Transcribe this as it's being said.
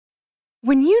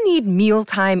When you need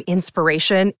mealtime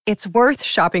inspiration, it's worth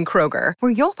shopping Kroger,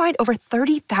 where you'll find over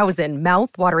 30,000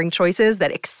 mouth-watering choices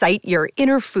that excite your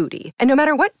inner foodie. And no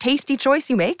matter what tasty choice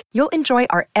you make, you'll enjoy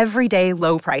our everyday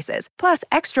low prices, plus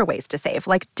extra ways to save,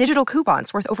 like digital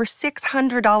coupons worth over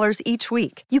 $600 each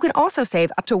week. You can also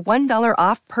save up to $1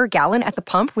 off per gallon at the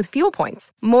pump with fuel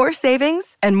points. More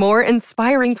savings and more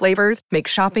inspiring flavors make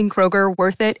shopping Kroger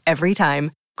worth it every time.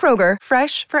 Kroger,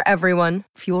 fresh for everyone.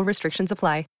 Fuel restrictions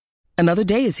apply. Another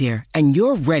day is here, and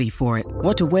you're ready for it.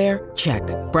 What to wear? Check.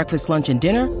 Breakfast, lunch, and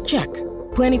dinner? Check.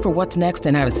 Planning for what's next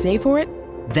and how to save for it?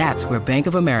 That's where Bank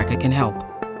of America can help.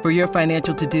 For your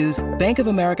financial to-dos, Bank of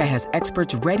America has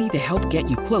experts ready to help get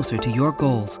you closer to your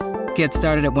goals. Get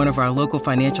started at one of our local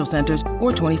financial centers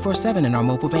or 24/7 in our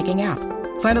mobile banking app.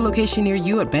 Find a location near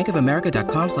you at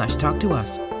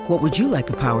bankofamerica.com/talktous. What would you like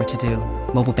the power to do?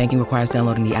 Mobile banking requires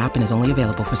downloading the app and is only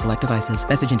available for select devices.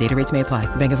 Message and data rates may apply.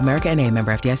 Bank of America N.A.,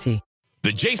 member FDIC.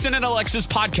 The Jason and Alexis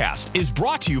podcast is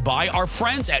brought to you by our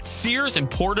friends at Sears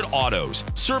Imported Autos,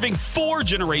 serving 4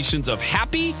 generations of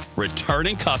happy,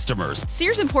 returning customers.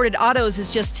 Sears Imported Autos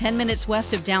is just 10 minutes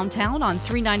west of downtown on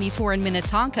 394 in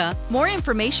Minnetonka. More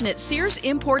information at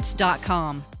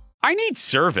SearsImports.com. I need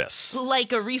service.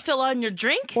 Like a refill on your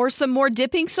drink? Or some more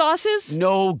dipping sauces?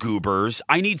 No, goobers.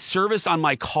 I need service on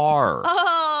my car.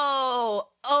 Oh,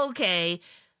 okay.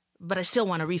 But I still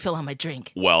want a refill on my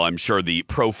drink. Well, I'm sure the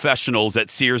professionals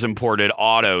at Sears Imported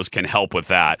Autos can help with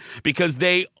that because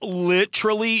they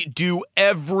literally do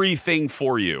everything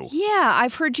for you. Yeah,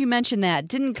 I've heard you mention that.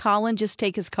 Didn't Colin just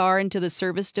take his car into the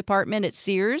service department at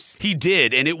Sears? He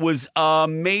did, and it was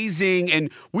amazing.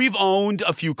 And we've owned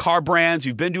a few car brands.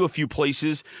 We've been to a few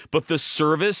places, but the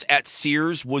service at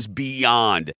Sears was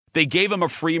beyond. They gave him a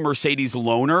free Mercedes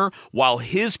loaner while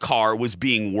his car was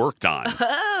being worked on.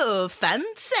 Oh,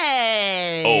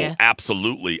 fancy. Oh,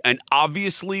 absolutely. And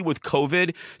obviously with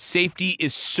COVID, safety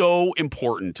is so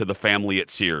important to the family at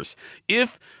Sears.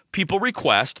 If people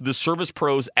request, the service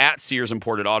pros at Sears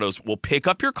Imported Autos will pick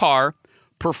up your car,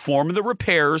 perform the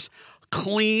repairs,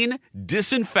 clean,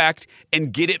 disinfect,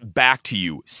 and get it back to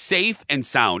you safe and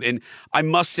sound. And I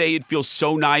must say, it feels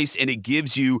so nice, and it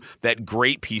gives you that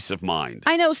great peace of mind.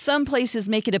 I know some places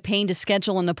make it a pain to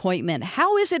schedule an appointment.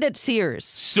 How is it at Sears?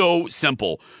 So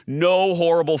simple. No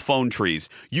horrible phone trees.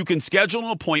 You can schedule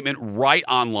an appointment right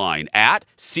online at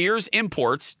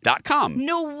SearsImports.com.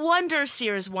 No wonder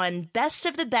Sears won Best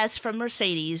of the Best from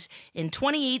Mercedes in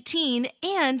 2018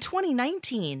 and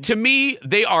 2019. To me,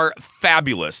 they are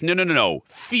fabulous. No.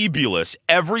 Fabulous.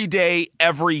 Every day,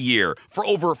 every year. For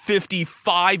over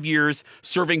 55 years,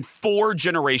 serving 4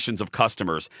 generations of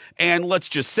customers. And let's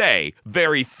just say,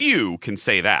 very few can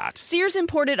say that. Sears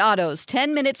Imported Autos,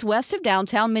 10 minutes west of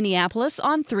downtown Minneapolis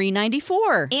on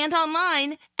 394. And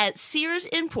online at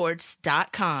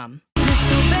SearsImports.com. Good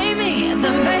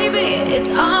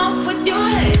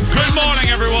morning,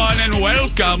 everyone, and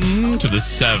welcome to the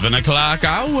 7 o'clock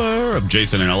hour of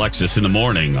Jason and Alexis in the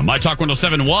morning. My Talk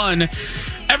 107.1,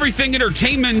 everything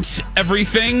entertainment,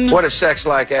 everything. What is sex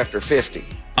like after 50?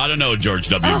 I don't know, George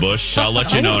W. Bush. I'll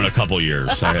let you know in a couple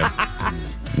years. I have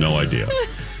no idea.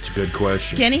 It's a good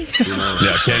question. Kenny?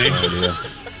 Yeah, Kenny?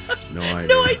 No idea.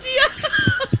 No idea.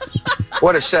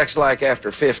 What is sex like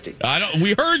after 50?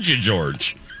 We heard you,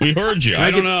 George. We heard you.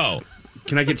 I don't know.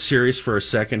 Can I get serious for a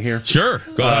second here? Sure.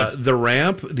 Go ahead.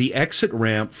 The exit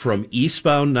ramp from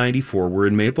eastbound 94, we're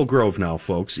in Maple Grove now,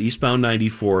 folks, eastbound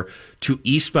 94 to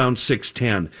eastbound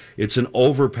 610. It's an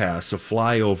overpass, a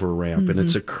flyover ramp, and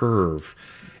it's a curve,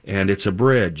 and it's a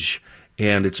bridge,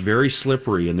 and it's very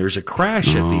slippery, and there's a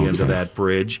crash at the end of that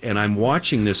bridge, and I'm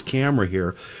watching this camera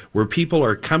here where people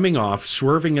are coming off,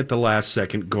 swerving at the last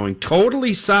second, going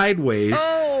totally sideways,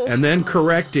 and then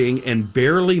correcting and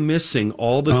barely missing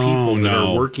all the people that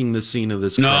are working the scene of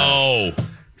this crash.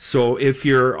 So if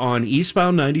you're on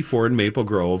eastbound 94 in Maple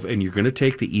Grove and you're going to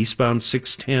take the eastbound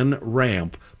 610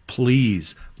 ramp,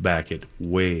 please back it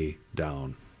way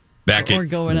down. Or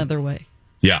go another way.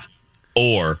 Yeah.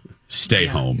 Or stay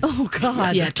home. Oh,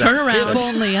 God. Yeah, turn around. If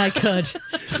only I could.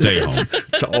 Stay home.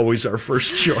 It's always our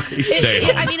first choice. Stay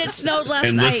home. I mean, it snowed last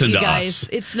And night, listen you to guys. us.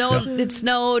 It snowed. Yeah. It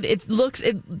snowed. It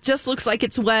just looks like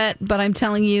it's wet. But I'm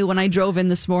telling you, when I drove in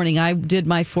this morning, I did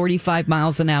my 45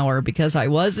 miles an hour because I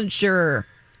wasn't sure.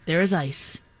 There is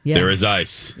ice. Yeah. There is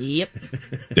ice. Yep.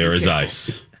 There is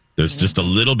ice. There's just a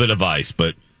little bit of ice,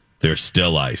 but there's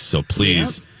still ice. So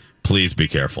please be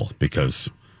careful because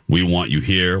we want you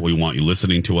here. We want you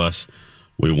listening to us.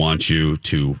 We want you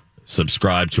to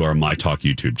subscribe to our My Talk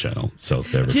YouTube channel. So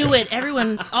there we go. Do it.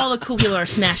 Everyone, all the cool people are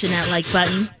smashing that like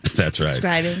button. That's right.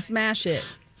 Subscribing. Smash it.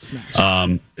 Smash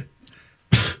it.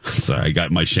 Sorry, I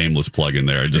got my shameless plug in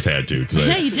there. I just had to because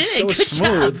Yeah, you did. So Good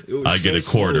smooth. job. I get a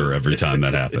quarter every time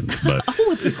that happens. But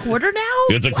Oh, it's a quarter now?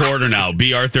 it's a quarter now.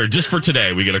 B. Arthur, just for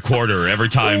today, we get a quarter every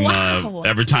time. Wow.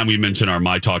 Every time we mention our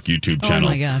My Talk YouTube channel.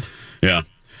 Oh my God. Yeah.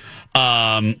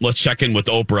 Let's check in with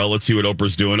Oprah. Let's see what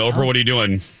Oprah's doing. Oprah, what are you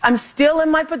doing? I'm still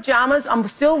in my pajamas. I'm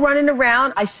still running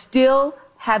around. I still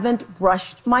haven't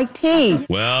brushed my teeth.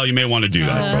 Well, you may want to do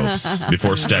that, folks,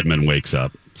 before Stedman wakes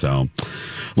up. So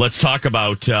let's talk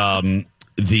about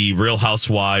the Real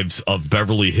Housewives of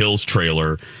Beverly Hills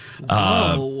trailer.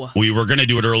 We were going to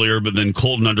do it earlier, but then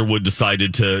Colton Underwood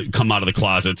decided to come out of the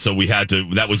closet. So we had to.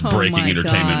 That was breaking my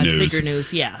entertainment God. news. Bigger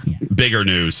news, yeah. Bigger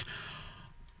news.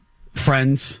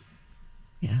 Friends.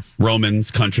 Yes. Romans,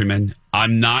 countrymen,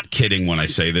 I'm not kidding when I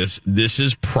say this. This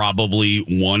is probably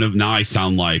one of, now I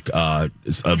sound like a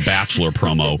Bachelor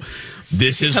promo.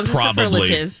 This is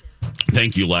probably,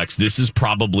 thank you, Lex. This is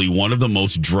probably one of the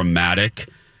most dramatic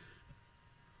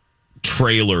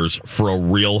trailers for a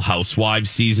Real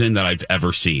Housewives season that I've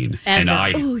ever seen.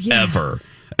 Ever.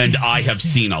 And I have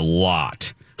seen a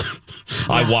lot.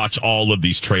 I watch all of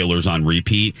these trailers on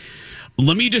repeat.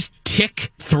 Let me just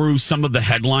tick through some of the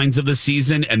headlines of the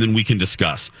season, and then we can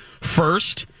discuss.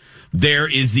 First, there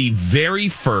is the very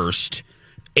first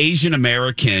Asian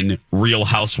American Real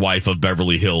Housewife of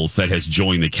Beverly Hills that has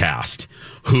joined the cast,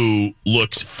 who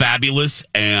looks fabulous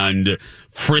and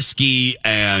frisky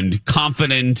and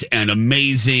confident and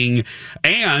amazing,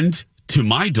 and to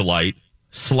my delight,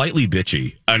 slightly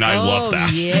bitchy. And I love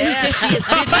that. Yeah, she is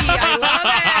bitchy. I love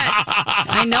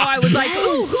it. I know. I was like,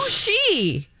 ooh, who's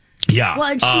she? Yeah. Well,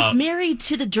 and she's married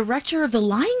to the director of The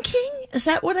Lion King. Is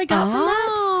that what I got from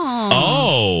that?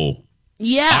 Oh.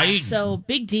 Yeah. So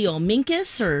big deal.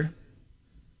 Minkus or?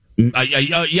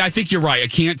 I think you're right. I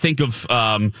can't think of.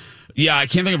 I can't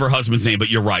think of her husband's name, but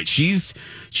you're right. She's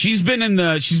been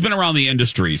around the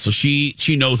industry, so she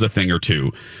knows a thing or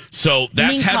two. So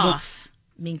that's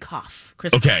Minkoff.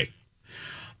 Okay.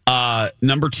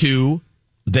 Number 2,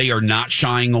 they are not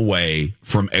shying away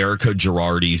from Erica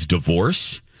Girardi's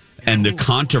divorce and the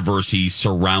controversy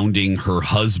surrounding her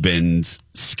husband's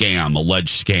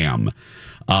alleged scam.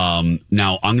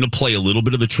 Now, I'm going to play a little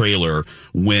bit of the trailer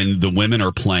when the women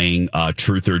are playing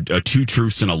Two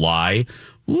Truths and a Lie.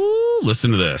 Ooh,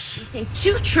 listen to this. Say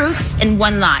 2 truths and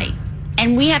 1 lie.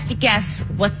 And we have to guess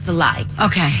what's the lie.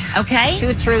 Okay?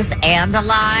 2 truths and a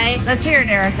lie. Let's hear it,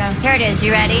 Erica. Here it is.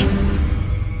 You ready?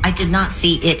 I did not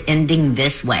see it ending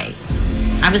this way.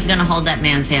 I was going to hold that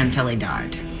man's hand till he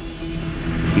died.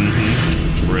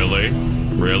 Mm-hmm.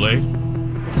 Really?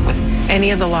 With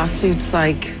any of the lawsuits,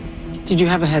 did you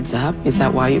have a heads up? Is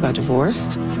that why you got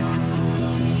divorced?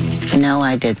 No,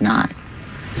 I did not.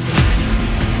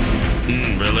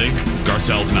 Really?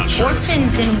 Garcelle's not sure.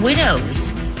 Orphans and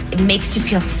widows. It makes you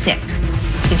feel sick.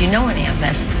 Did you know any of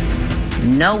this?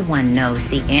 No one knows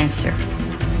the answer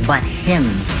but him.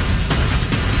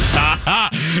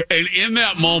 And in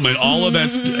that moment, all of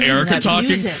that's Erica talking.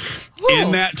 Music.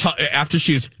 In that after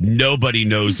she's nobody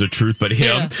knows the truth but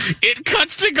him, it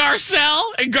cuts to Garcelle,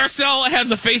 and Garcelle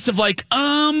has a face of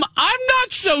I'm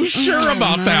not so sure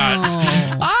about that.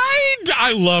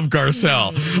 I love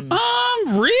Garcelle.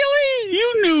 Really?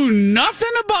 You knew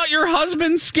nothing about your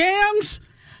husband's scams?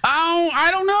 Oh,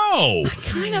 I don't know. I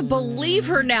kind of believe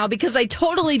her now because I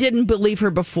totally didn't believe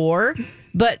her before.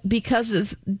 But because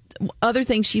of other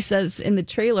things she says in the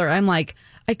trailer, I'm like,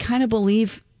 I kind of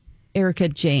believe Erica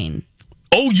Jane.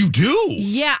 Oh, you do?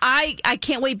 Yeah, I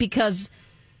can't wait because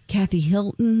Kathy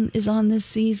Hilton is on this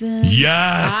season.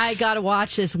 Yes. I got to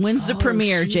watch this. When's the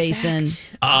premiere, Jason? She's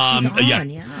on,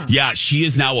 yeah, she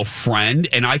is now a friend.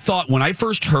 And I thought when I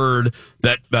first heard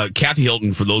that Kathy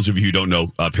Hilton, for those of you who don't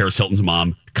know, Paris Hilton's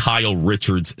mom, Kyle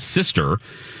Richards' sister,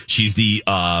 she's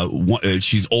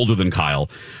she's older than Kyle.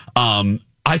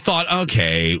 I thought,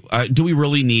 okay, do we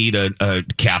really need a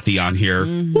Kathy on here?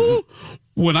 Mm-hmm. Ooh,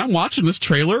 when I'm watching this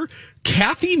trailer,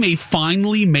 Kathy may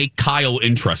finally make Kyle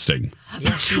interesting.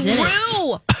 Yeah, she's in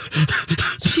it.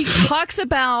 She talks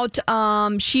about,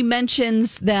 she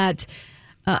mentions that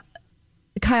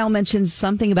Kyle mentions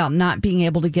something about not being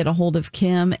able to get a hold of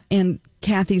Kim. And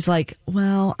Kathy's like,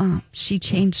 well, she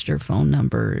changed her phone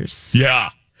numbers. Yeah.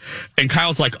 And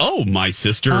Kyle's like, oh, my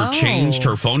sister changed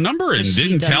her phone number and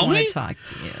didn't tell me? Talk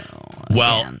to you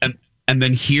well, again. And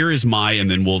then here is and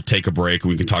then we'll take a break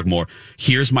and we can talk more.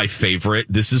 Here's my favorite.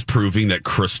 This is proving that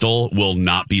Crystal will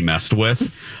not be messed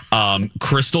with.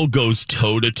 Crystal goes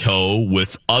toe to toe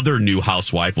with other new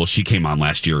housewife. Well, she came on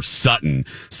last year,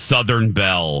 Southern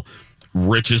Belle,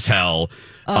 rich as hell.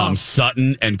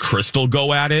 Sutton and Crystal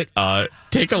go at it.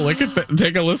 Take a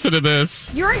listen to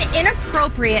this. You're an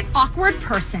inappropriate, awkward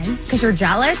person because you're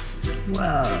jealous.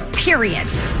 Whoa. Period.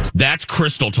 That's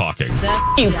Crystal talking.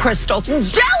 Crystal.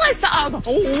 Jealous of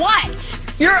what?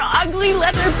 Your ugly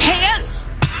leather pants?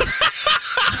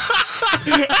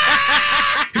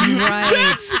 Right.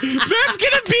 That's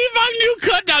gonna be my new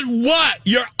cut on what?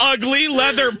 Your ugly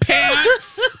leather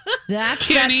pants? That's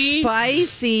Kenny. that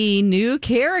spicy new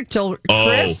character,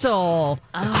 Crystal.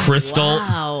 Crystal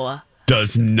Wow.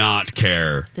 does not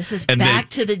care. This is And back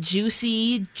to the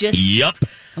juicy, just Yep.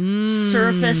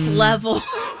 surface level.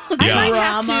 Yeah. I might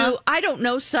have drama. to. I don't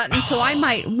know Sutton, so I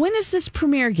might. When does this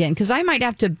premiere again? Because I might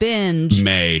have to binge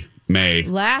May.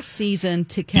 last season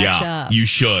to catch up. You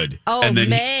should. Oh, And then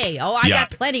May. I got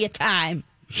plenty of time.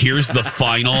 Here's the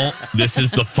final. This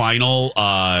is the final,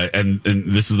 and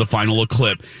this is the final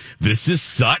clip. This is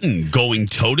Sutton going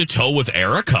toe to toe with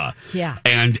Erica. Yeah.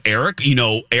 And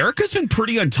Erica's been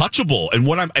pretty untouchable,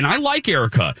 and I like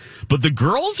Erica, but the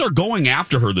girls are going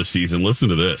after her this season. Listen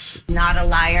to this. Not a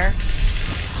liar.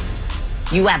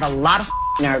 You have a lot of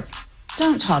nerve.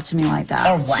 Don't talk to me like that.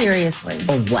 Or what? Seriously.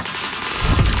 Or what?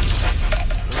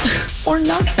 Or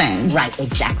nothing. Right,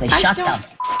 exactly. Shut up.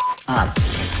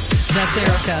 That's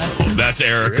Erica. That's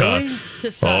Erica. Really?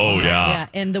 To Sutton. Oh, yeah.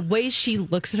 And the way she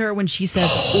looks at her when she says,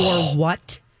 or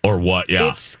what? Or what? Yeah.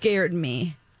 It scared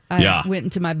me. I went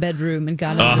into my bedroom and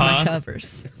got under my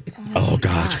covers. Oh,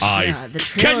 gosh. The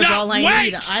trailer's cannot all I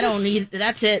wait. need. I don't need.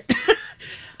 That's it.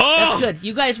 Oh, That's good.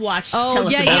 You guys watch. Oh, Tell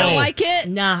us yeah, about you don't it. like it?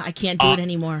 Nah, I can't do it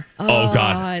anymore. Oh,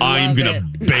 God. I I'm love going to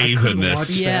it. bathe in Watch this.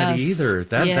 that Yes. either.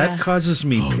 That Yeah. causes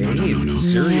me pain. no.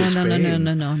 Serious No.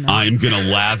 pain. I'm going to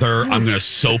lather. I'm going to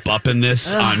soap up in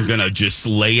this. I'm going to just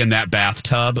lay in that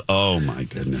bathtub. Oh, my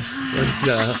goodness.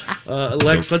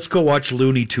 Lex, let's go watch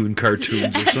Looney Tune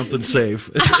cartoons or something safe.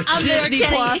 I'm there, Disney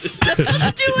Kenny. Plus.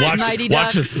 Mighty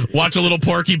Ducks. Watch a little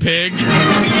Porky Pig.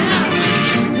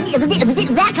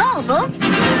 That's all, folks. All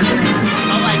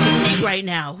I can take right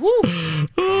now. Woo.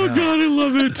 Oh, God, I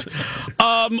love it.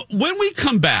 When we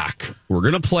come back, we're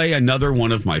going to play another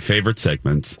one of my favorite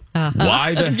segments.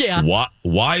 Why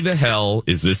the hell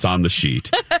is this on the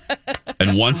sheet?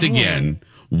 And once again,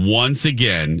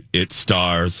 it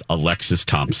stars Alexis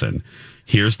Thompson.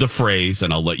 Here's the phrase,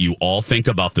 and I'll let you all think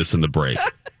about this in the break.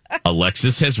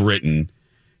 Alexis has written,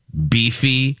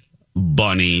 beefy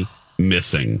bunny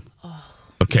missing.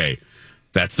 Okay,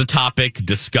 that's the topic.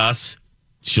 Discuss.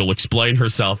 She'll explain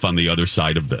herself on the other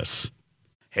side of this.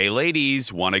 Hey,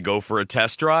 ladies, want to go for a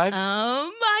test drive?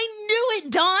 I knew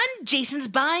it, Dawn. Jason's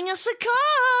buying us a car.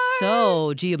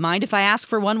 So, do you mind if I ask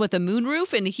for one with a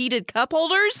moonroof and heated cup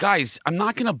holders? Guys, I'm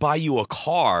not going to buy you a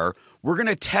car. We're going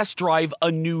to test drive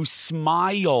a new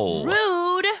Smile.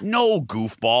 Rude. No,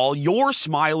 goofball. Your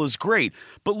Smile is great.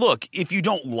 But look, if you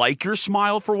don't like your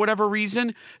Smile for whatever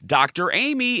reason, Dr.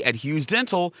 Amy at Hughes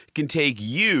Dental can take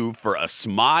you for a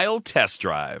Smile test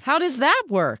drive. How does that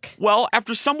work? Well,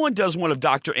 after someone does one of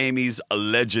Dr. Amy's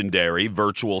legendary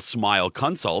virtual Smile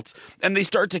consults and they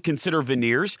start to consider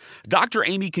veneers, Dr.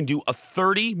 Amy can do a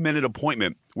 30-minute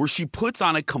appointment where she puts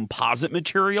on a composite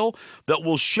material that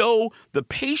will show the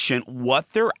patient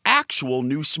what their actual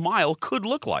new smile could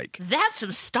look like. That's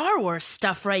some Star Wars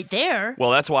stuff right there.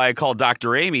 Well, that's why I call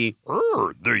Dr. Amy,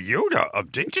 the Yoda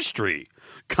of dentistry.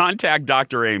 Contact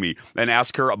Dr. Amy and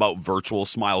ask her about virtual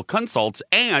smile consults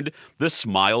and the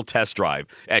Smile Test Drive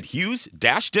at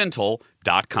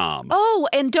hughes-dental.com. Oh,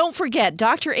 and don't forget,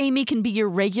 Dr. Amy can be your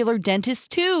regular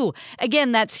dentist too.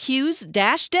 Again, that's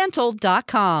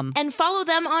hughes-dental.com. And follow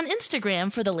them on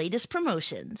Instagram for the latest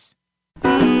promotions.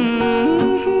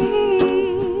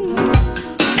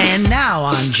 And now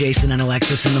on Jason and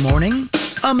Alexis in the Morning,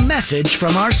 a message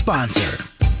from our sponsor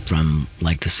from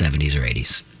like the 70s or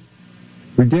 80s.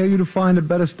 We dare you to find a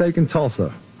better steak in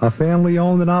Tulsa. Our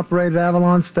family-owned and operated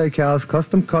Avalon Steakhouse,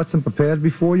 custom cuts and prepared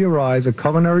before your eyes, a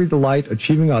culinary delight,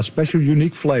 achieving our special,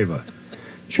 unique flavor.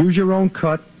 Choose your own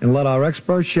cut and let our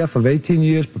expert chef of 18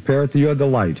 years prepare it to your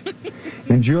delight.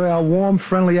 Enjoy our warm,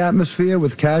 friendly atmosphere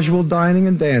with casual dining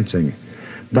and dancing.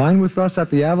 Dine with us at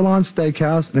the Avalon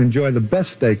Steakhouse and enjoy the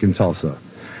best steak in Tulsa.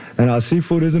 And our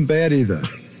seafood isn't bad either.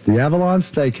 The Avalon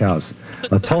Steakhouse,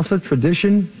 a Tulsa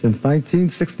tradition since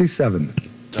 1967.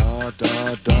 Da,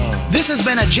 da, da. This has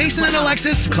been a Jason and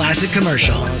Alexis classic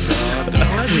commercial.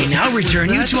 We now return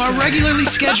you to our regularly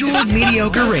scheduled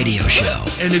mediocre radio show.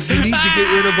 And if you need to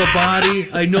get rid of a body,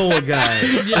 I know a guy.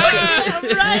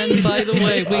 And by the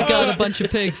way, we got a bunch of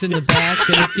pigs in the back,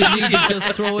 and if you need to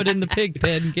just throw it in the pig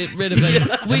pen and get rid of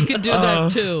it, we can do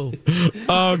that too.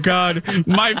 Oh God,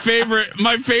 my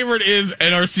favorite is,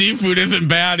 and our seafood isn't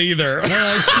bad either.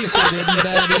 Our seafood isn't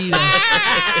bad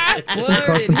either.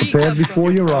 Where did he Prepared come before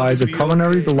from? your eyes, a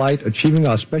culinary delight achieving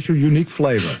our special unique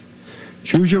flavor.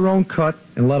 Choose your own cut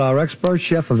and let our expert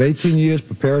chef of 18 years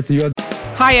prepare it to your...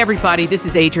 Hi, everybody. This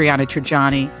is Adriana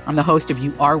Trajani. I'm the host of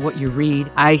You Are What You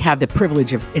Read. I have the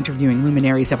privilege of interviewing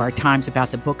luminaries of our times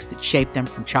about the books that shaped them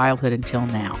from childhood until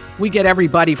now. We get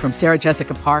everybody from Sarah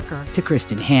Jessica Parker to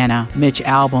Kristen Hanna, Mitch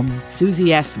Albom, Susie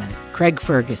Essman, Craig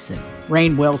Ferguson,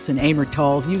 Rainn Wilson, Amor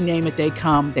Tolls, you name it, they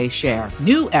come, they share.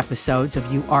 New episodes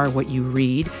of You Are What You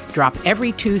Read drop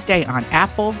every Tuesday on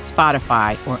Apple,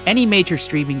 Spotify, or any major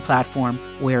streaming platform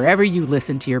wherever you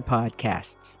listen to your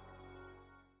podcasts.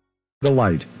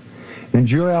 Delight.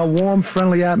 Enjoy our warm,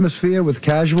 friendly atmosphere with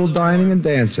casual dining and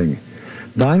dancing.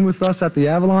 Dine with us at the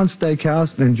Avalon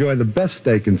Steakhouse and enjoy the best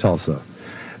steak in Tulsa.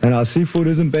 And our seafood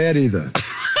isn't bad either.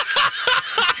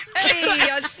 Hey,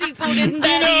 our seafood isn't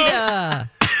bad either.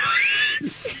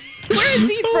 Where is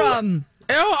he from?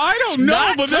 Oh, I don't know,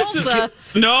 Not but Tulsa. this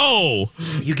is no.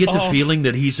 You get the feeling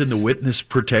that he's in the witness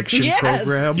protection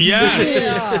program.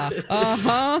 Yes.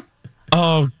 Yeah.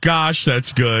 Oh gosh,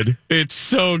 that's good. It's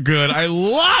so good. I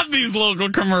love these local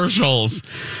commercials.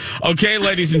 Okay,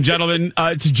 ladies and gentlemen,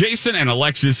 it's Jason and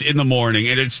Alexis in the morning,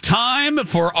 and it's time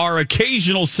for our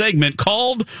occasional segment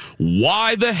called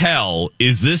Why the Hell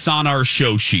Is This on Our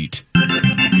Show Sheet?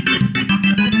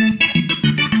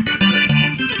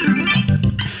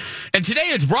 And today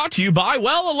it's brought to you by,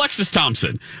 well, Alexis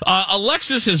Thompson.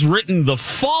 Alexis has written the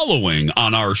following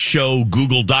on our show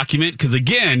Google document, because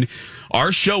again,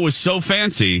 our show is so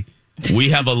fancy, we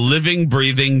have a living,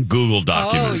 breathing Google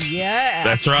document. Oh, yes.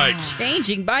 That's right.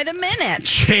 Changing by the minute.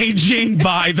 Changing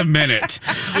by the minute.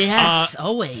 Yes,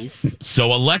 always.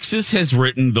 So Alexis has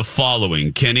written the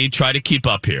following. Kenny, try to keep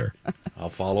up here. I'll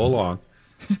follow along.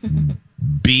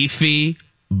 Beefy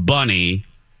bunny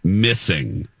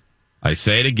missing. I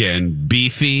say it again.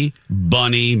 Beefy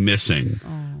bunny missing.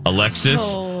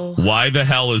 Alexis, why the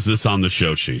hell is this on the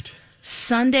show sheet?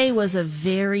 Sunday was a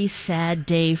very sad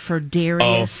day for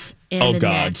Darius and Annette.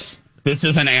 God. This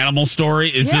is an animal story?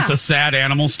 Is this a sad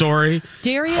animal story?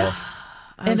 Darius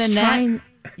and Annette?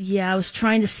 I was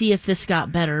trying to see if this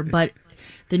got better, but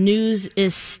the news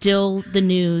is still the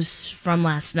news from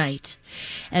last night.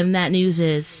 And that news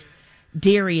is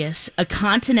Darius, a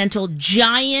continental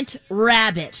giant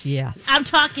rabbit. Yes. I'm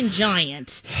talking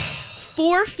giant.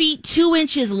 4 feet 2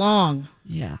 inches long.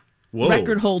 Yeah. Whoa.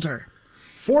 Record holder.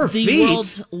 4 feet? The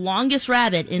world's longest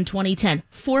rabbit in 2010.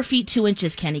 4 feet 2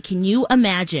 inches, Kenny. Can you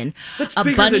imagine? That's a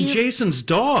bigger bunny... than Jason's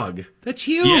dog. That's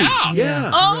huge.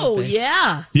 Yeah. Oh,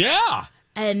 yeah. Yeah.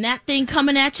 And that thing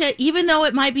coming at you, even though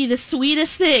it might be the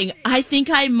sweetest thing, I think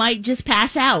I might just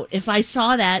pass out if I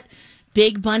saw that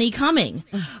big bunny coming.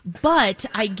 But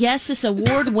I guess this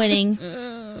award-winning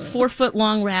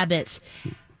 4-foot-long rabbit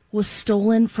was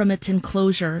stolen from its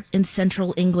enclosure in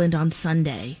central England on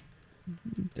Sunday.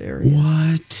 Darius.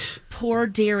 What? Poor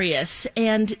Darius.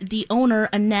 And the owner,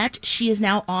 Annette, she is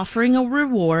now offering a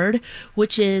reward,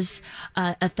 which is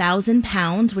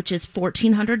 £1,000, which is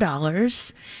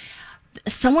 $1,400.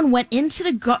 Someone went into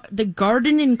the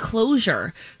garden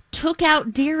enclosure, took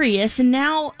out Darius, and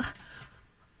now...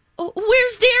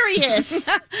 Where's Darius?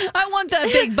 I want that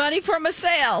big bunny for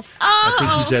myself. I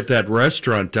think he's at that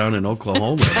restaurant down in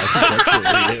Oklahoma. I think that's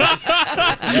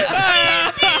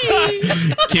where he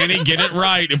is. Kenny, get it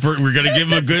right. If we're going to give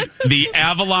him the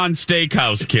Avalon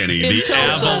Steakhouse, Kenny. In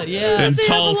Tulsa, in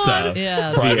Tulsa.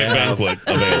 Yes. Private banquet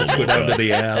available. Let's go down to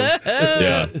the Av.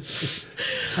 Yeah.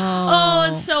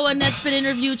 And so Annette's been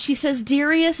interviewed. She says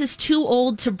Darius is too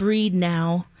old to breed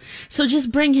now. So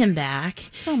just bring him back.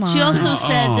 Come on. She also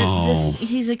said that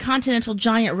he's a continental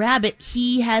giant rabbit.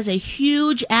 He has a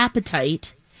huge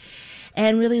appetite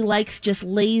and really likes just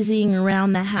lazing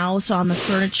around the house on the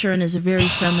furniture and is a very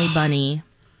friendly bunny.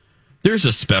 There's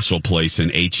a special place in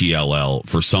HELL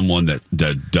for someone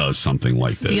that does something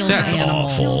like this. Steals That's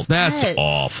animals. awful. That's Pets.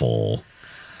 awful.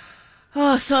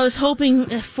 Oh, so I was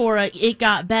hoping for it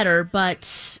got better,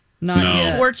 but Not No.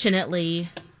 yet. unfortunately,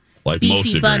 Like beefy most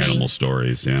of your bunny animal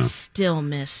stories, yeah. still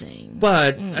missing.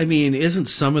 But, I mean, isn't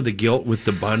some of the guilt with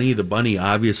the bunny? The bunny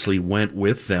obviously went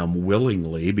with them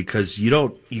willingly because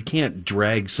you can't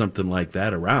drag something like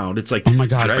that around. It's like, oh my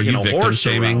God, are dragging you a victim horse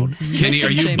shaming? around. Kenny,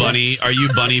 are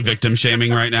you bunny victim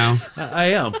shaming right now? I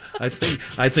am. I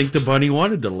think the bunny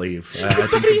wanted to leave. I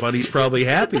think the bunny's probably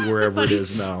happy wherever it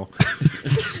is now.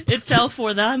 It fell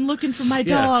for that. I'm looking for my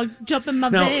dog. Jump in my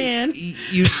van.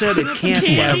 You said it can't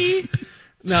have...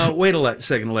 Now, wait a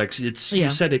second, Alex. You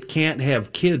said it can't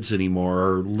have kids anymore,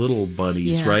 or little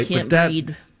bunnies, right? Can't but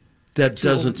breed that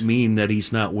doesn't mean that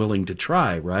he's not willing to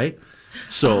try, right?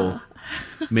 So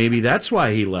maybe that's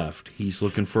why he left. He's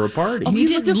looking for a party. He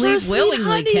didn't leave willingly,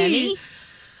 honey. Kenny.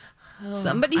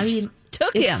 Somebody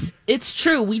took him. It's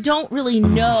true. We don't really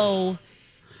know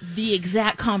the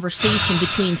exact conversation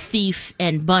between Thief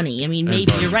and Bunny. I mean,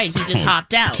 maybe you're right. He just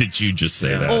hopped out. Did you just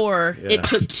say that? Or it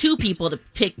took two people to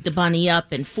pick the bunny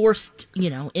up and forced,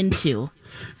 into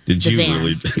Did the you van.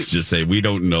 really just say, we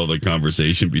don't know the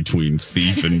conversation between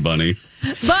Thief and Bunny?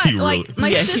 But,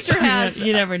 my sister has...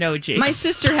 You never know, Jake. My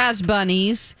sister has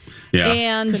bunnies. Yeah.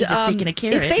 And Could've just taken a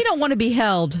carrot. if they don't want to be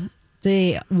held,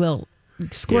 they will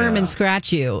squirm and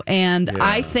scratch you. And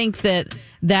I think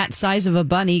that size of a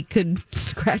bunny could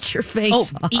scratch your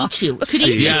face off. Eat you. Could eat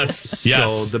you. Yes.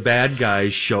 So the bad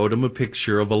guys showed him a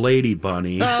picture of a lady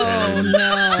bunny. Oh, and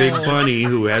no. Big Bunny,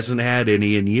 who hasn't had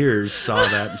any in years, saw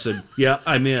that and said, yeah,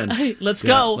 I'm in. Let's Yeah,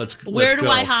 go. let's Where do go.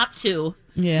 I hop to?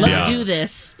 Yeah. Let's do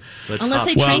this. Unless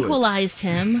they tranquilized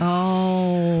him.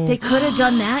 Oh. They could have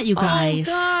done that, you guys.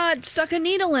 Oh, God. Stuck a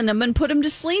needle in him and put him to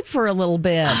sleep for a little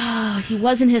bit. He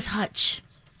was in his hutch.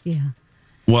 Yeah.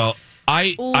 Well,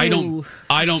 I don't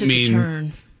took a mean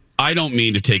turn. I don't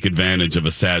mean to take advantage of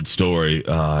a sad story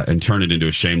and turn it into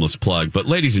a shameless plug. But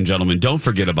ladies and gentlemen, don't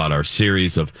forget about our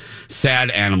series of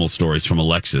sad animal stories from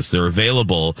Alexis. They're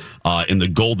available in the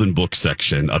Golden Book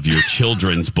section of your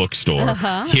children's bookstore.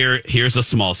 Here's a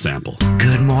small sample.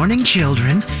 Good morning,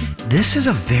 children. This is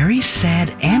a very sad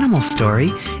animal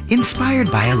story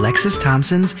inspired by Alexis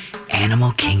Thompson's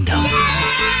Animal Kingdom.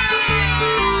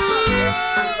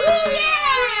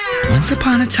 Once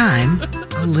upon a time,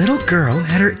 a little girl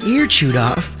had her ear chewed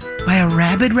off by a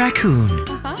rabid raccoon,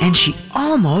 and she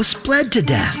almost bled to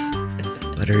death.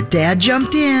 But her dad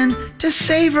jumped in to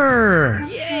save her.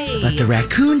 Yay! But the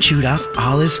raccoon chewed off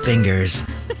all his fingers.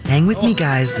 Hang with me,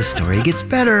 guys, the story gets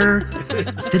better.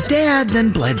 The dad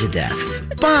then bled to death,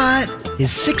 but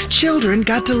his 6 children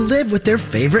got to live with their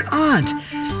favorite aunt,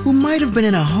 who might have been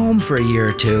in a home for a year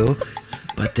or two,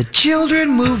 but the children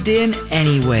moved in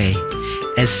anyway.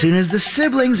 As soon as the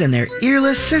siblings and their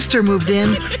earless sister moved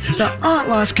in, the aunt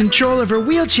lost control of her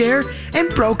wheelchair and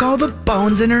broke all the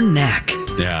bones in her neck.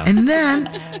 Yeah. And then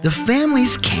the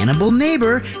family's cannibal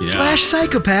neighbor /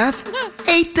 psychopath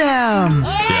ate them.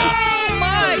 Oh,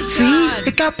 my God. See?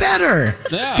 It got better.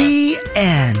 Yeah. The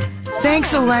end.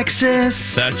 Thanks,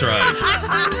 Alexis. That's right.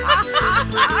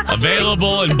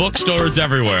 Available in bookstores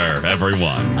everywhere,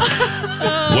 everyone.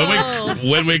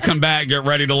 When we come back, get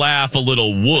ready to laugh a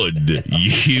little. Would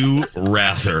you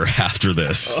rather after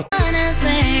this?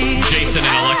 Jason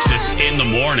and Alexis in the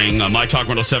morning on My Talk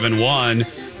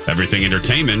 107.1. Everything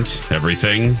entertainment,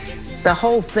 everything. The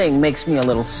whole thing makes me a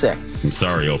little sick. I'm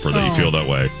sorry, Oprah, that you feel that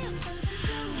way.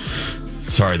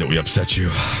 Sorry that we upset you.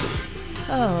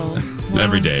 Oh.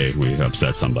 Every day we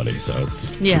upset somebody, so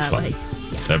it's fun.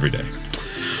 Every day.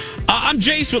 I'm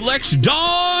Jace with Lex,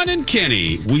 Dawn, and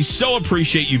Kenny. We so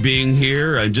appreciate you being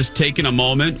here and just taking a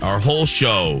moment. Our whole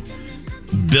show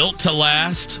built to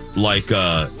last, like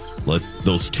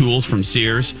those tools from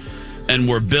Sears, and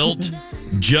we're built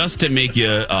just to make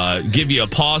you give you a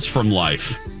pause from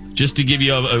life. Just to give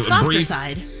you a brief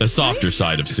softer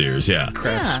side of Sears, yeah.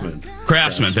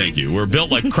 Craftsman, thank you. We're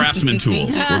built like Craftsman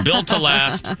tools. We're built to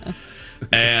last.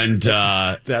 And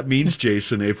that means,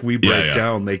 Jason, if we break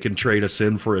down, they can trade us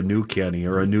in for a new Kenny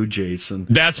or a new Jason.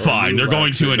 That's fine. They're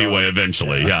going to anyway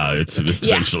eventually. Yeah, it's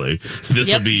eventually.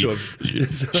 This will be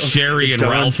Sherry and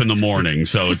Ralph in the morning,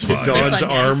 so it's fine. If Dawn's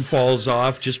arm falls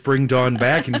off, just bring Dawn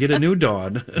back and get a new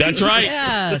Dawn. That's right.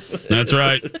 Yes. That's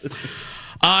right.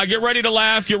 Get ready to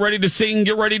laugh, get ready to sing,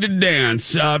 get ready to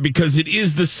dance, because it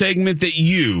is the segment that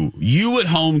you at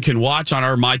home can watch on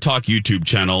our My Talk YouTube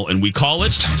channel, and we call it...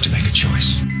 It's time to make a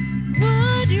choice.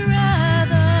 Would you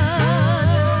rather?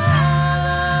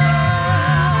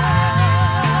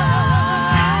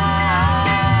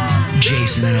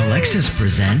 Jason and Alexis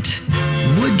present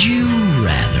Would You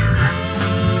Rather?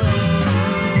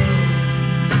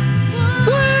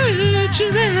 Would you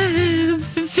rather?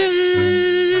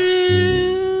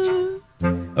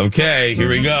 Okay, here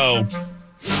we go.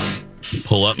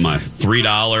 pull up my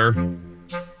 $3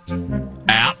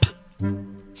 app.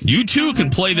 You too can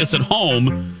play this at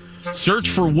home. Search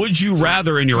for Would You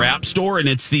Rather in your app store, and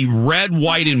it's the red,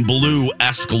 white, and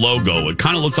blue-esque logo. It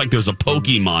kind of looks like there's a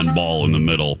Pokemon ball in the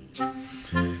middle.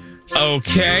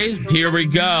 Okay, here we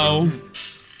go.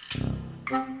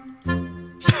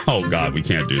 Oh, God, we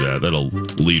can't do that. That'll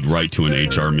lead right to an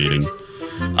HR meeting.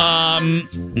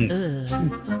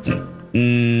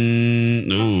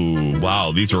 Ooh,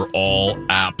 wow, these are all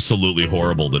absolutely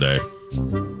horrible today.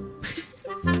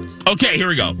 Okay, here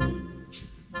we go.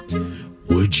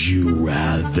 Would you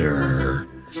rather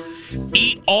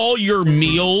eat all your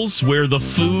meals where the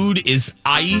food is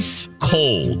ice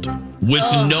cold with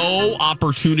no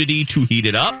opportunity to heat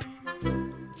it up?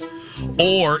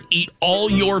 Or eat all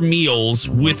your meals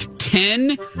with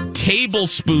 10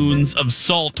 tablespoons of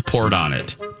salt poured on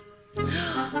it?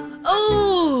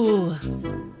 Oh.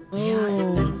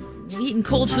 Yeah, eating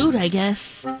cold food, I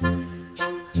guess.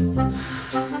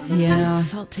 Yeah.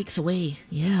 Salt takes away.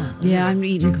 Yeah. Yeah, I'm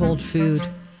eating cold food.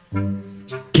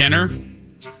 Kenner?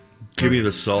 Give me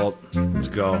the salt. Let's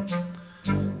go.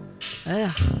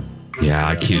 Ugh. Yeah,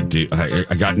 I can't do.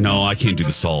 I can't do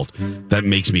the salt. That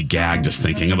makes me gag just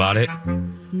thinking about it.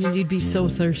 You'd be so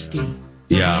thirsty.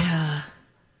 Yeah.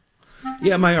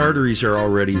 Yeah, my arteries are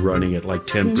already running at like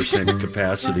 10%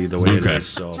 capacity the way it is.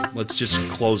 So let's just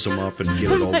close them up and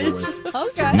get it over with.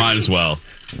 Okay. Might as well.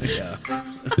 Yeah.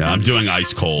 Yeah, I'm doing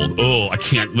ice cold. Oh, I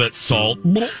can't let salt.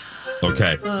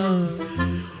 Okay.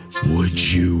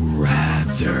 Would you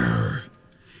rather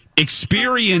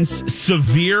experience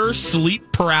severe sleep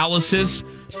paralysis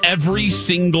every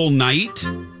single night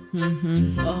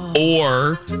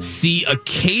or see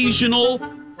occasional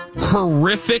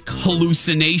horrific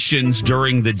hallucinations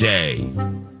during the day?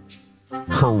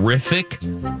 Horrific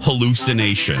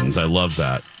hallucinations. I love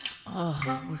that.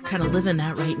 Oh, we're kind of living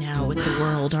that right now with the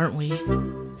world, aren't we?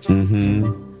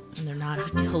 Mm-hmm. And they're not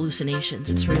hallucinations.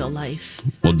 It's real life.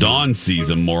 Well, Dawn sees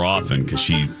them more often because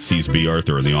she sees B.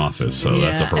 Arthur in the office. So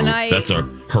that's a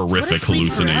horrific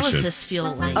hallucination. What does paralysis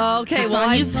feel like? Okay,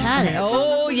 well, you've had it.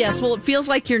 Oh, yes. Well, it feels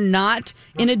like you're not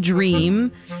in a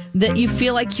dream, that you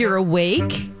feel like you're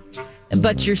awake,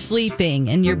 but you're sleeping,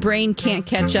 and your brain can't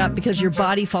catch up because your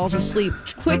body falls asleep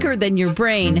quicker than your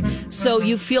brain. So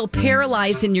you feel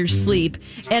paralyzed in your sleep.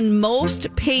 And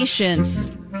most patients,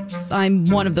 I'm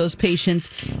one of those patients,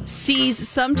 sees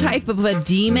some type of a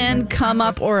demon come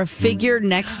up or a figure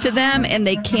next to them, and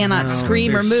they cannot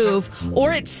scream or move,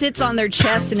 or it sits on their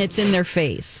chest and it's in their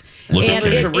face.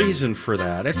 There's a reason for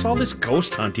that. It's all this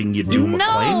ghost hunting you do,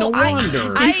 McClain. No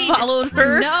wonder. I followed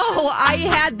her. No, I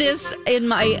had this in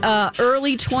my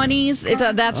early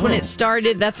 20s. That's when it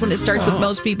started. That's when it starts with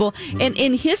most people. And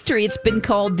in history, it's been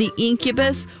called the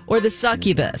incubus or the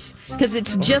succubus, because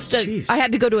it's just I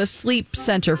had to go to a sleep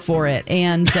center for it.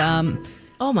 And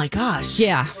oh my gosh.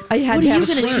 Yeah, I had to have a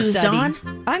sleep study.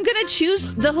 Dawn? I'm going to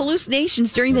choose the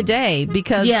hallucinations during the day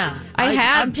because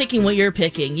I'm picking what you're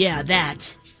picking. Yeah,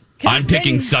 that. I'm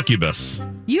picking succubus.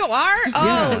 You are? Oh,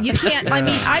 yeah. You can't. I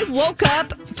mean, I woke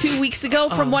up 2 weeks ago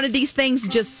from one of these things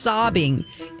just sobbing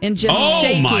and just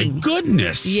shaking. Oh, my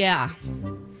goodness. Yeah.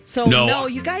 So, no,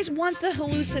 you guys want the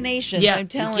hallucinations, I'm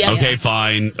telling you. Okay,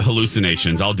 fine.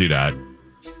 Hallucinations. I'll do that.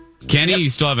 Kenny,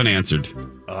 you still haven't answered.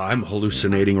 I'm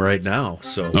hallucinating right now.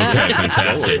 So okay,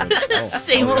 fantastic.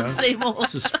 Same old.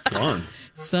 This is fun.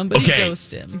 Somebody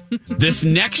ghost him. This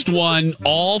next one,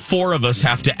 all four of us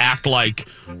have to act like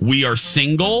we are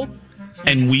single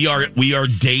and we are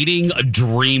dating a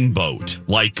dreamboat,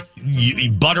 like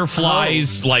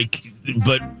butterflies,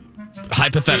 but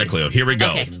hypothetically. Here we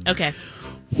go. Okay.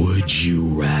 Would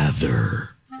you rather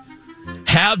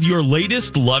have your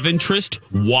latest love interest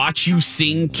watch you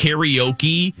sing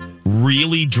karaoke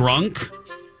really drunk?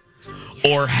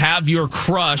 Or have your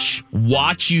crush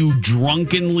watch you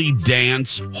drunkenly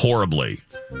dance horribly?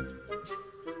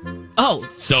 Oh.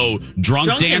 So drunk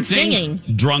dancing, and singing.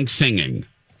 Drunk singing.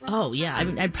 Oh, yeah. I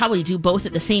mean, I'd probably do both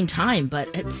at the same time,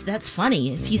 but that's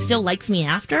funny. If he still likes me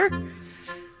after,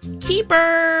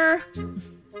 keeper.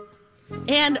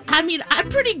 And, I mean, I'm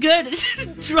pretty good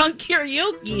at drunk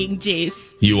karaokeing,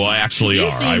 Jace. You actually are.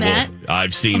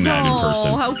 I've seen that in person.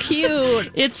 Oh, how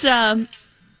cute.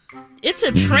 It's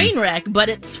a train wreck, but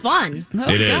it's fun. Oh,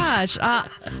 it gosh.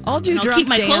 I'll do I'll drunk keep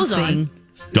my dancing. clothes on.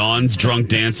 Dawn's drunk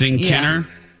dancing. Yeah. Kenner?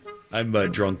 I'm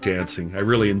drunk dancing. I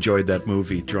really enjoyed that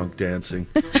movie, Drunk Dancing.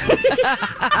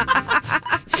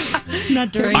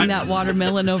 Not carrying that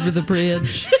watermelon over the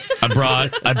bridge. I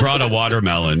brought a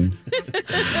watermelon.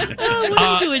 What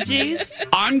are you doing, Jace?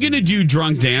 I'm going to do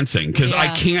drunk dancing because I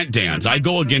can't dance. I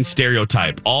go against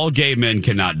stereotype. All gay men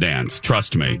cannot dance.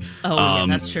 Trust me. Oh, yeah,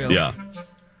 that's true. Yeah.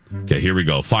 Okay, here we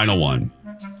go. Final one.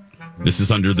 This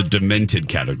is under the demented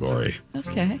category.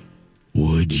 Okay.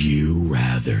 Would you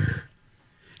rather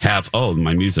have... Oh,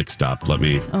 my music stopped. Let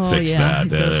me fix that.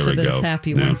 There we go.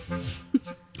 Happy one.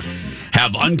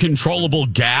 Have uncontrollable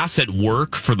gas at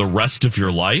work for the rest of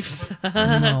your life?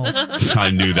 No.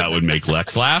 I knew that would make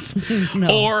Lex laugh. No.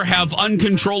 Or have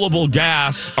uncontrollable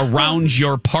gas around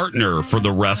your partner for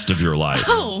the rest of your life?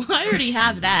 Oh, I already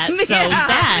have that. So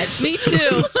bad. Me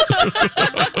too.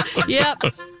 Yep.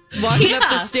 Walking up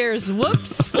the stairs.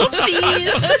 Whoops.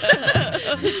 Whoopsies.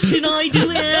 Did I do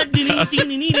it?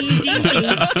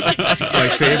 My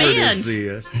favorite is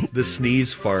the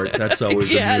sneeze fart. That's always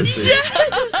amusing.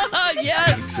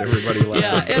 Yes. Makes everybody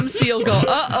laugh. Yeah, MC will go,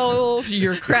 uh-oh,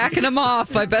 you're cracking them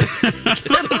off. I better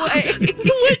get away.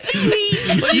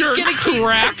 You're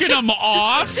cracking them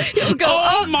off? He'll go,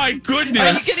 oh, my goodness.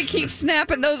 Are you going to keep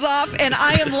snapping those off? And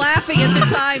I am laughing at the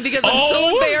time because I'm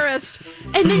so embarrassed.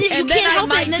 And then you and can't then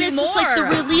help I it. And then do it's more. just like the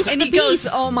release and the he beast. goes,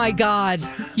 oh, my God.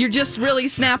 You're just really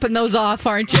snapping those off,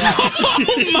 aren't you? Yes.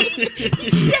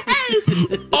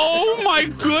 Oh, my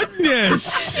goodness.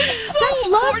 So That's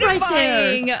love right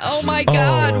mortifying. there. Oh, my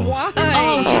God. Why?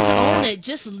 Oh, just own it.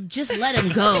 Just let him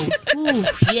go. Ooh,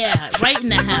 yeah, right in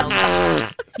the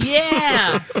house.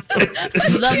 Yeah.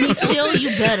 You love me still? You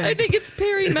better. I think it's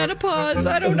perimenopause.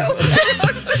 I don't know.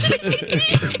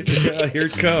 Yeah, here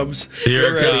it comes.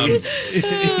 Here it comes.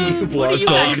 You've lost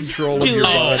all control of your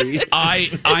body.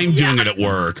 I'm doing it at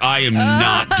work. I am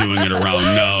not doing it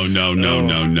around.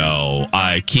 No.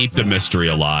 I keep the mystery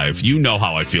alive. You know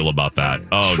how I feel about that.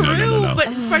 Oh, True, no. But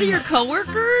in front of your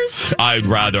coworkers? I'd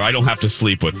rather. I don't have to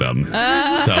sleep with them.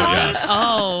 So, yes.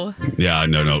 Oh. Yeah,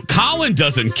 no. Colin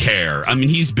doesn't care. I mean,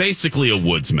 he's basically a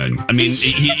woodsman. I mean,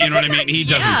 he you know what I mean? He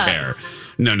doesn't care.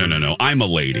 No. I'm a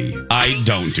lady. I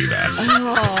don't do that.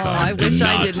 Oh, I wish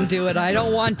not. I didn't do it. I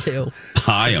don't want to.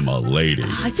 I am a lady.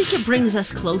 I think it brings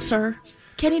us closer.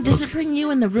 Kenny, does it bring you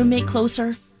and the roommate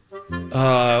closer?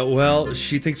 Well,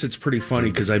 she thinks it's pretty funny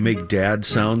because I make dad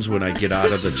sounds when I get out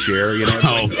of the chair. You know,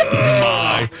 it's Oh, like,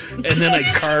 my. and then I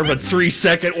carve a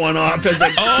 3-second one off as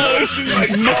I'm pushing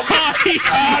myself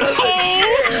out of the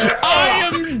chair. I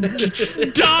am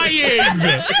dying.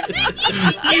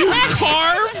 You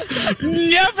carve?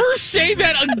 Never say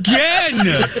that again.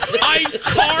 I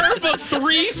carve a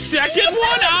 3-second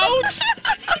one out?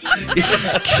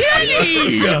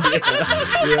 Kenny!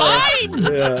 I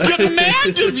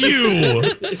demand of you,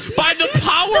 by the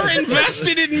power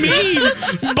invested in me,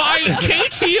 by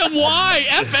KTMY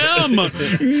FM,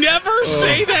 never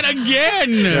say that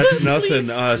again. That's nothing.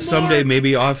 Someday,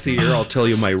 maybe off the air, I'll tell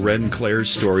you my Ren Claire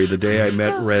story. The day I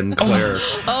met Ren Claire.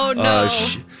 Oh, no.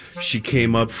 She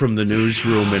came up from the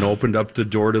newsroom and opened up the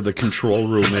door to the control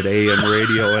room at AM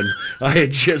radio, and I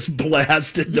had just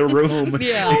blasted the room.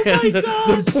 Yeah. And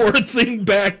the poor thing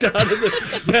backed out of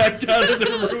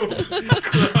the room,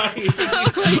 crying.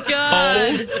 Oh, my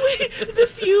God. The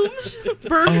fumes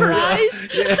burned her eyes.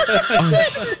 Yeah.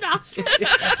 Her nostrils.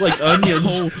 Like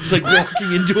onions. It's like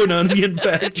walking into an onion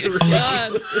factory.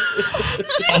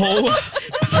 Oh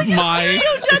my!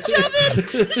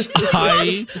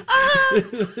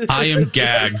 I am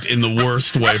gagged in the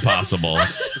worst way possible.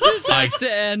 This has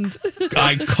to end.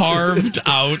 I carved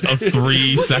out a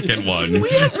 3-second one. We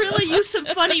have really used some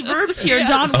funny verbs here.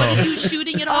 Don, what are you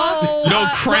shooting it off? No,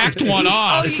 cracked one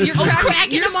off. Oh,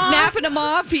 you're snapping them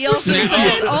off. He also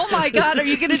says, oh, my God, are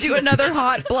you going to do another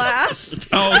hot blast?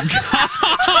 Oh,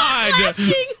 God.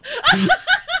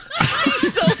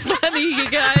 He's so funny, you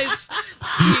guys.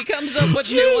 He comes up with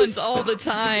new ones all the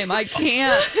time. I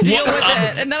can't deal with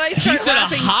it. And then I start He said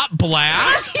laughing. a hot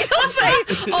blast? He'll say,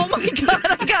 oh, my God,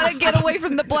 I got to get away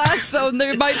from the blast zone.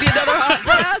 There might be another hot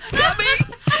blast coming.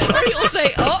 Or he'll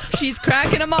say, oh, she's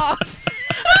cracking them off.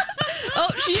 Oh,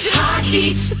 she just... Hot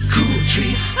sheets, cool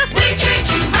treats, we treat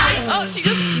you right. Oh, she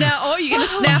just snap. Oh, you going to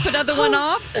snap another one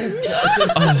off?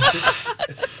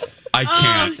 I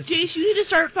can't. Jace, you need to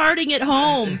start farting at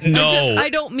home. No. I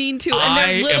don't mean to. And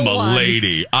I they're am a little ones.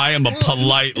 lady. I am a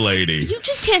polite lady. You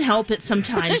just can't help it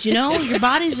sometimes, you know? Your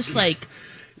body's just like,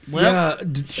 well,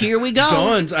 here we go.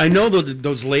 Dawn's, I know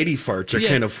those lady farts are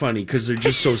kind of funny because they're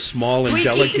just so small and Squeaky,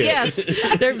 delicate. Yes,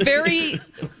 they're very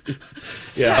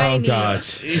Yeah. tiny. Oh, God.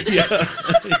 Yeah.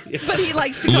 But he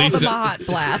likes to call them a hot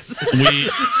blast.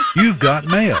 You got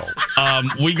mail.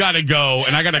 We got to go,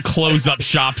 and I got to close up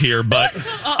shop here, but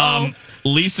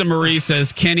Lisa Marie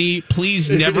says, Kenny, please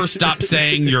never stop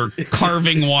saying you're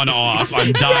carving one off.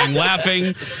 I'm dying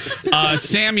laughing.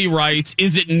 Sammy writes,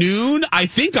 is it noon? I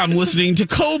think I'm listening to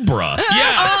Cobra.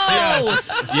 Yes.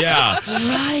 Yeah.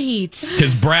 Right.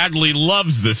 Because Bradley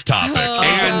loves this topic.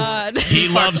 And he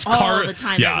loves all the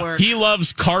time at work. He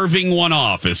loves carving one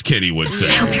off, as Kenny would say.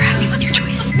 I hope you're happy with your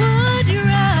choice.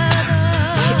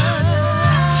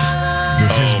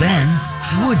 This has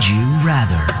been Would You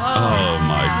Rather? Oh,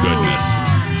 my goodness.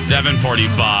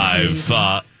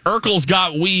 7:45. Urkel's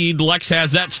got weed. Lex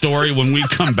has that story when we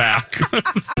come back.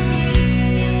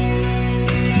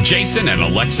 Jason and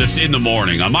Alexis in the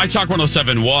morning on My Talk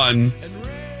 107.1.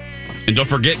 And don't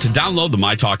forget to download the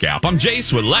My Talk app. I'm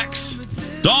Jace with Lex,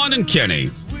 Dawn, and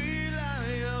Kenny.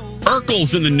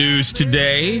 Urkel's in the news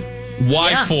today.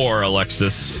 Why for,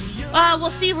 Alexis?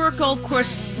 Well, Steve Urkel, of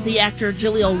course, the actor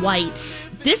Jaleel White.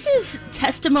 This is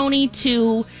testimony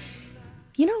to,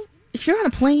 if you're on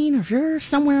a plane or if you're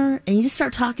somewhere and you just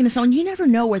start talking to someone, you never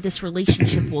know where this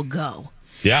relationship will go.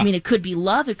 Yeah. I mean, it could be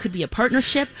love. It could be a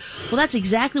partnership. Well, that's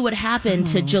exactly what happened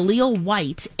to Jaleel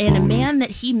White and a man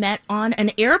that he met on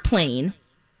an airplane.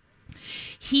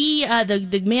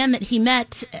 The man that he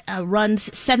met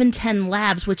runs 710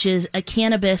 Labs, which is a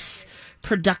cannabis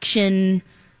production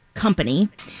company.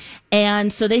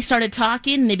 And so they started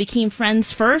talking and they became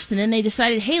friends first. And then they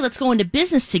decided, hey, let's go into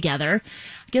business together.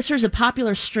 I guess there's a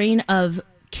popular strain of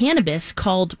cannabis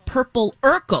called Purple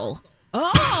Urkel.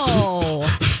 Oh.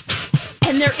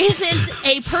 And there isn't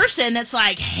a person that's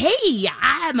like, hey,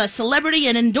 I'm a celebrity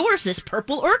and endorse this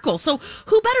Purple Urkel. So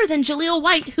who better than Jaleel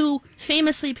White, who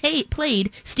famously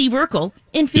played Steve Urkel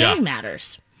in Family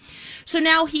Matters. So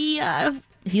now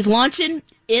he's launching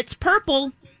It's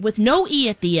Purple with no E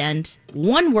at the end.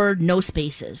 One word, no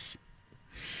spaces.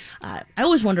 I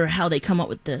always wonder how they come up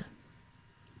with the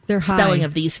spelling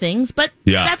of these things, but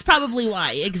that's probably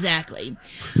why. Exactly.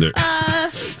 They're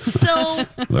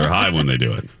high when they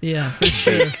do it. Yeah, for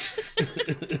sure.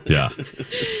 Yeah.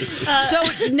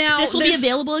 So now this will be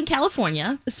available in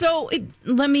California. So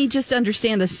let me just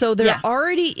understand this. So there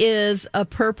already is a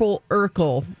Purple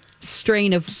Urkel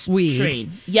strain of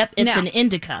weed. Yep, it's an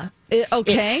indica.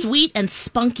 Okay. It's sweet and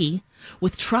spunky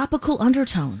with tropical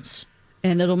undertones.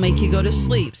 And it'll make you go to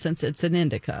sleep since it's an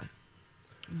indica.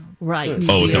 Right.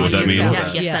 Oh, is that what that means?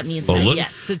 Yes, that means look,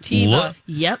 yes. Sativa.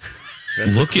 Yep.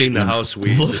 Look at the house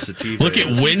weed. Look, the sativa. Look at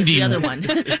Wendy. The other one.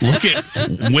 Look at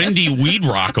Wendy Weed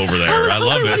Rock over there. I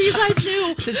love What it. do you guys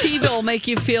do? Sativa will make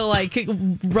you feel like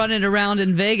running around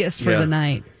in Vegas for the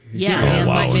night. Yeah. And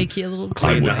might make you a little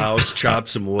clean the house, chop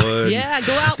some wood. Yeah,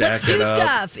 go out. Let's do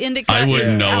stuff. Indica. I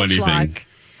wouldn't know anything. Like.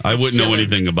 I wouldn't know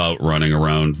anything about running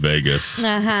around Vegas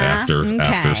after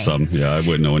some. Yeah, I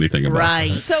wouldn't know anything about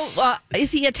that. So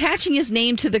is he attaching his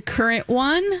name to the current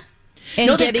one? And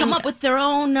no, they've come up with their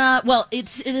own.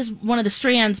 It is one of the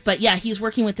strands, but yeah, he's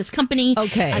working with this company.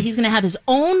 Okay, he's going to have his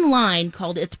own line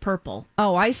called It's Purple.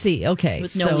 Oh, I see. Okay,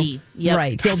 with no E. Yep.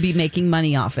 Right, he'll be making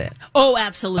money off it. Oh,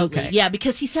 absolutely. Okay. Yeah,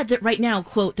 because he said that right now,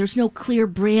 quote, "There's no clear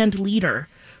brand leader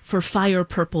for Fire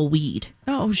Purple weed."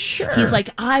 Oh, sure. He's like,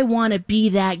 I want to be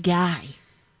that guy.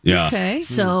 Yeah. Okay.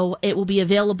 So it will be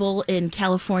available in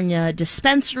California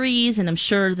dispensaries, and I'm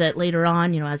sure that later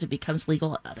on, as it becomes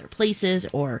legal at other places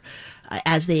or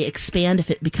as they expand, if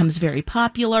it becomes very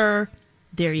popular,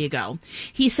 there you go.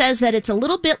 He says that it's a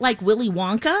little bit like Willy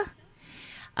Wonka,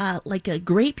 like a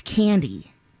grape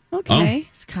candy. Okay.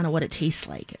 It's kind of what it tastes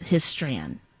like, his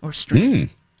strain or strain.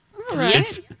 All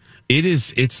right.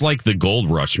 It's like the gold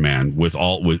rush, man, with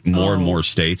more and more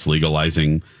states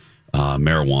legalizing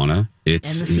marijuana. And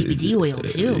the CBD oil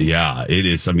too. Yeah, it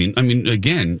is. I mean,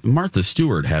 again, Martha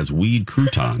Stewart has weed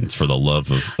croutons for the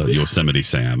love of Yosemite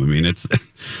Sam. I mean, it's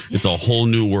a whole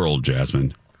new world,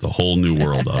 Jasmine. It's a whole new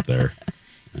world out there.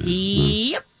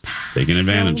 Yep. Taking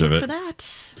advantage of it. For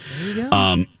that. There you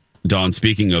go. Dawn,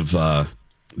 speaking of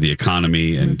the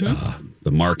economy and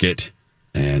the market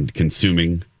and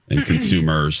consuming and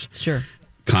consumers. Sure.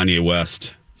 Kanye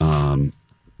West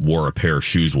wore a pair of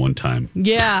shoes one time.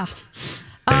 Yeah.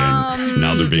 And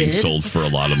now they're being sold for a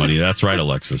lot of money. That's right,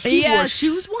 Alexis. He wore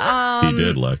shoes once? He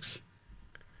did, Lex.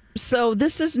 So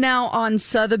this is now on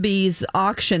Sotheby's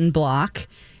auction block.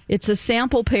 It's a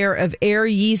sample pair of Air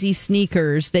Yeezy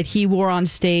sneakers that he wore on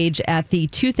stage at the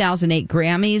 2008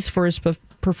 Grammys for his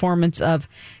performance of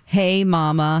Hey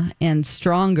Mama and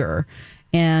Stronger.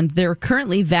 And they're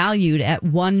currently valued at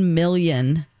 $1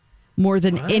 million, more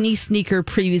than any sneaker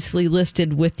previously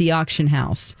listed with the auction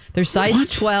house. They're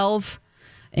size 12.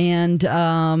 and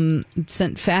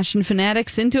sent fashion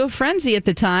fanatics into a frenzy at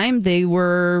the time. They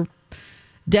were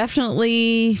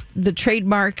definitely the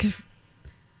trademark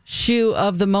shoe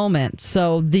of the moment.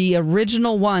 So the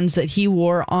original ones that he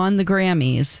wore on the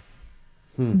Grammys,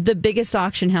 the biggest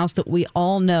auction house that we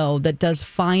all know that does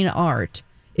fine art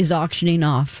is auctioning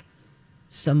off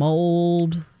some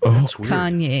old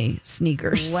Kanye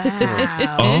sneakers.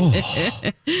 Wow.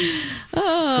 For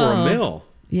a mill.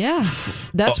 Yeah.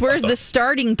 That's where the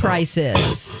starting price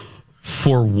is.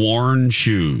 For worn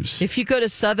shoes. If you go to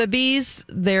Sotheby's,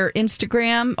 their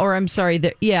Instagram,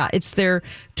 it's their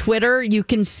Twitter, you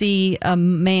can see a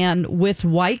man with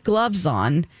white gloves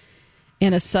on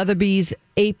and a Sotheby's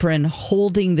apron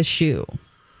holding the shoe.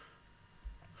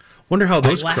 Wonder how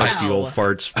those crusty old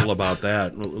farts feel about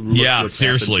that. Yeah,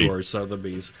 seriously. To our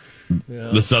Sotheby's. Yeah.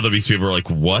 The Sotheby's people are like,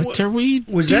 what are we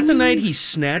Was that the night he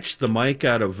snatched the mic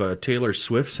out of Taylor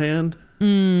Swift's hand?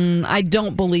 I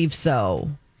don't believe so.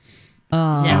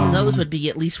 Now those would be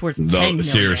at least worth $10 million.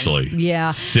 Seriously. Yeah.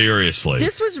 Seriously.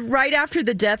 This was right after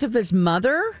the death of his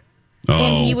mother.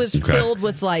 And he was filled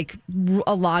with like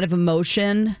a lot of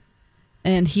emotion.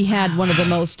 And he had one of the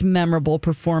most memorable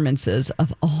performances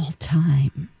of all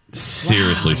time.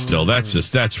 Seriously, still,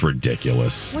 that's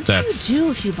ridiculous. What do you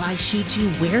do if you buy shoes? Do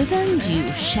you wear them? Do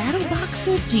you shadow box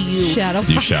it? Do you shadow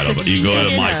box it? You go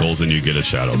to Michael's and you get a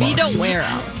shadow box. You don't wear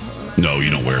them. No, you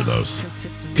don't wear those.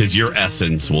 Because your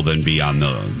essence will then be on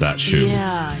that shoe.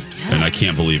 Yeah, I guess. And I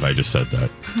can't believe I just said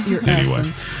that. Your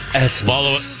essence.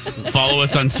 Follow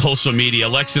us on social media.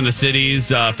 Lex in the Cities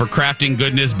for crafting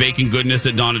goodness, baking goodness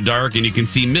at dawn and dark. And you can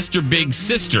see Mr. Big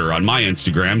Sister on my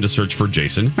Instagram to search for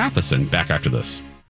Jason Matheson. Back after this.